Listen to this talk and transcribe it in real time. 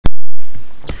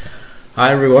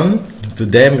Hi everyone,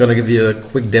 today I'm going to give you a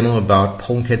quick demo about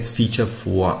pwncat's feature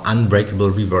for unbreakable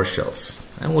reverse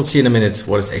shells. And we'll see in a minute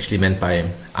what is actually meant by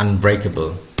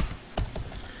unbreakable.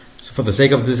 So for the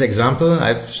sake of this example,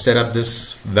 I've set up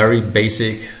this very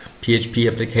basic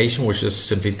PHP application, which is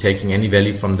simply taking any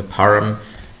value from the param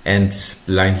and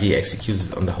blindly executes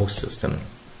it on the host system.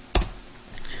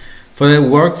 For that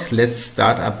work, let's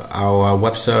start up our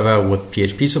web server with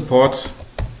PHP support.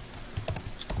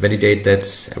 Validate that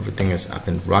everything is up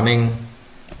and running,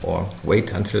 or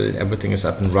wait until everything is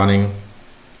up and running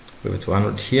with a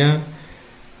 200 here.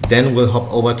 Then we'll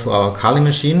hop over to our Kali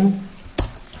machine,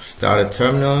 start a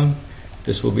terminal.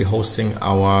 This will be hosting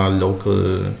our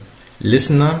local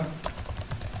listener.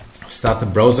 Start the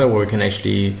browser where we can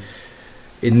actually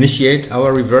initiate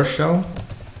our reverse shell.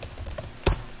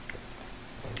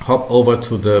 Hop over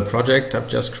to the project I've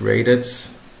just created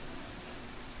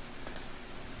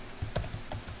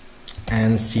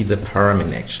and see the param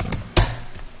in action.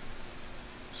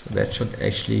 So that should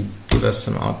actually give us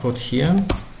some output here.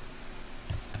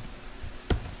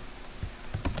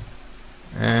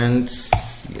 And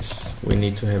yes, we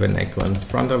need to have an echo in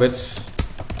front of it,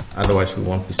 otherwise we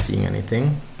won't be seeing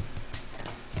anything.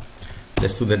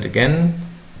 Let's do that again.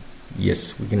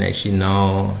 Yes, we can actually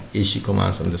now issue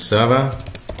commands on the server.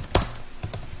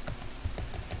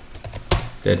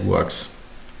 That works.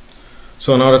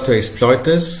 So in order to exploit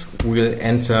this, we'll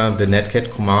enter the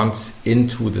netcat commands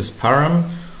into this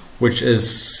param, which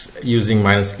is using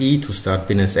 -e to start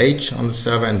bin_sh on the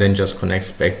server and then just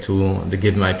connects back to the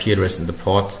given IP address in the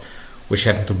port, which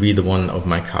happened to be the one of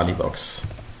my Kali box.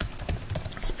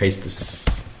 Let's paste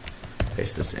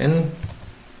this in.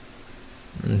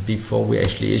 And before we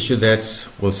actually issue that,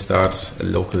 we'll start a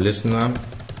local listener,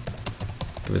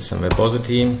 give it some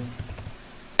verbosity.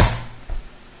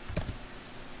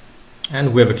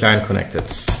 And we have a client connected.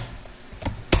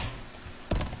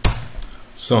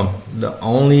 So the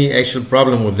only actual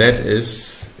problem with that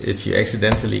is if you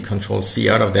accidentally Control C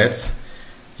out of that,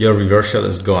 your reverse shell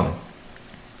is gone.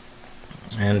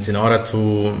 And in order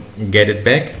to get it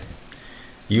back,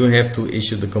 you have to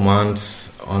issue the command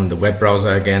on the web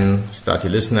browser again, start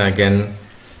your listener again.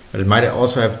 But it might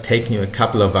also have taken you a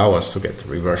couple of hours to get the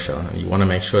reverse shell, and you want to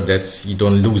make sure that you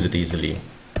don't lose it easily.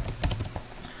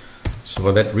 So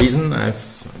for that reason,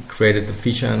 I've created the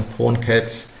feature in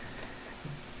pwncat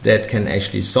that can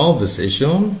actually solve this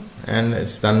issue, and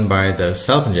it's done by the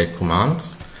self-inject command,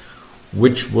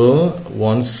 which will,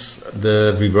 once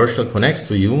the reverse shell connects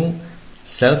to you,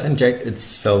 self-inject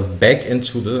itself back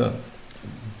into the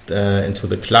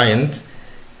client,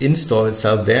 install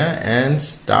itself there, and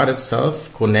start itself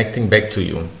connecting back to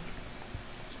you.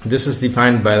 This is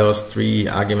defined by those three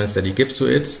arguments that you give to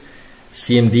it.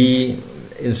 CMD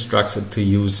instructs it to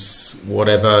use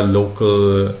whatever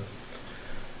local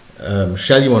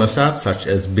shell you want to start, such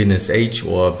as bin_sh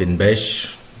or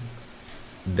bin_bash.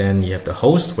 Then you have the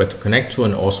host where to connect to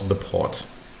and also the port.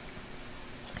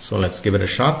 So let's give it a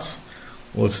shot.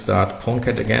 We'll start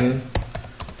pwncat again,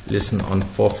 listen on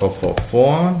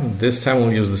 4444. This time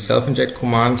we'll use the self-inject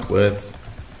command with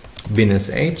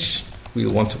bin_sh.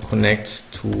 We'll want to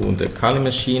connect to the Kali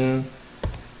machine.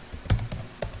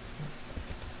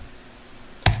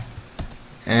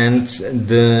 And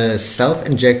the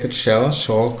self-injected shell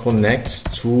shall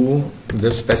connect to the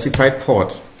specified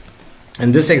port.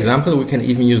 In this example, we can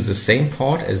even use the same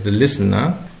port as the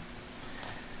listener,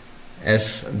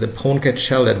 as the pwncat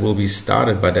shell that will be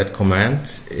started by that command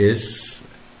is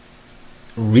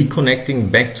reconnecting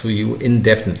back to you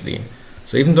indefinitely.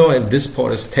 So even though if this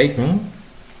port is taken,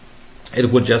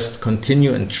 it will just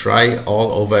continue and try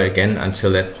all over again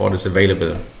until that port is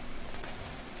available.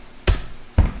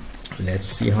 Let's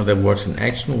see how that works in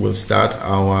action. We'll start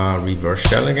our reverse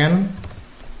shell again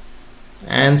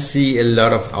and see a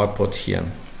lot of output here.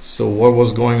 So what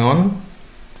was going on?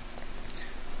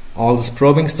 All this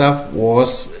probing stuff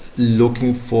was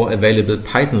looking for available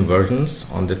Python versions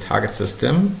on the target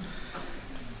system.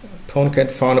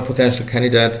 pwncat found a potential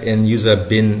candidate in user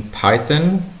bin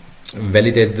Python,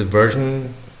 validated the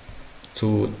version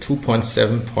to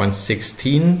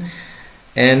 2.7.16.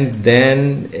 And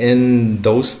then in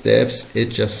those steps,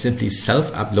 it just simply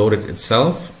self-uploaded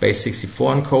itself,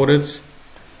 base64 encoded,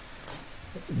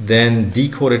 then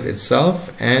decoded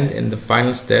itself, and in the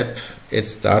final step, it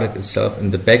started itself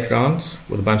in the background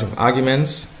with a bunch of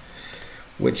arguments,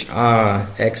 which are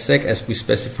exec, as we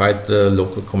specified the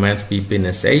local command to be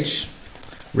bin_sh.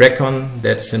 Recon,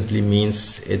 that simply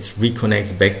means it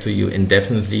reconnects back to you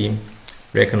indefinitely.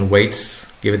 Recon waits,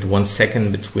 give it 1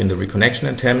 second between the reconnection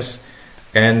attempts.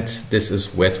 And this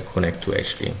is where to connect to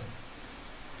actually.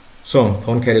 So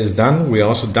pwncat is done. We're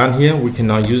also done here. We can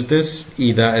now use this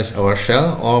either as our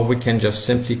shell, or we can just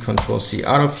simply Control-C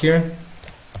out of here.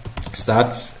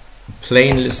 Start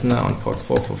plain listener on port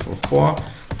 4444.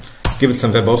 Give it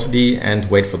some verbosity and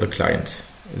wait for the client.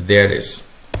 There it is.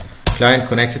 Client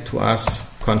connected to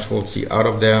us. Control-C out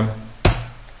of there.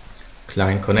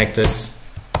 Client connected.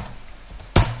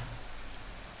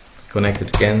 Connected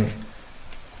again.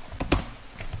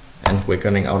 And we're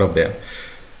getting out of there.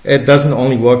 It doesn't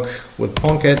only work with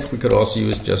pwncat. We could also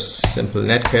use just simple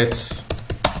netcat,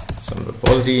 some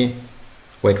verbosity,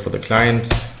 wait for the client.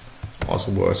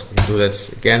 Also works. We can do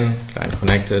that again. Client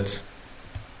connected.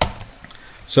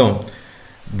 So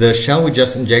the shell we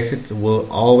just injected will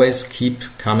always keep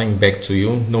coming back to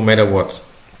you no matter what.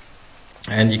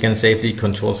 And you can safely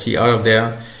Control-C out of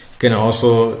there. You can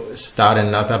also start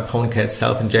another pwncat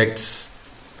self-inject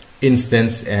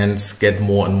instance and get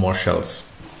more and more shells.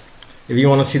 If you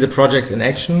want to see the project in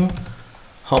action,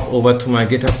 hop over to my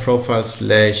GitHub profile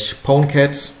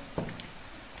 /pwncat.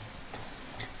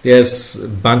 There's a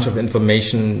bunch of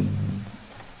information.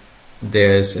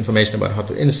 There's information about how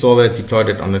to install it, deploy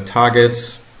it on the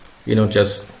targets.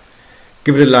 Just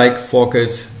give it a like, fork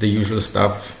it, the usual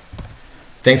stuff.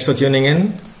 Thanks for tuning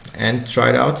in and try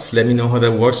it out. Let me know how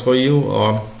that works for you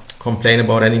or complain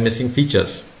about any missing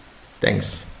features.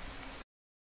 Thanks.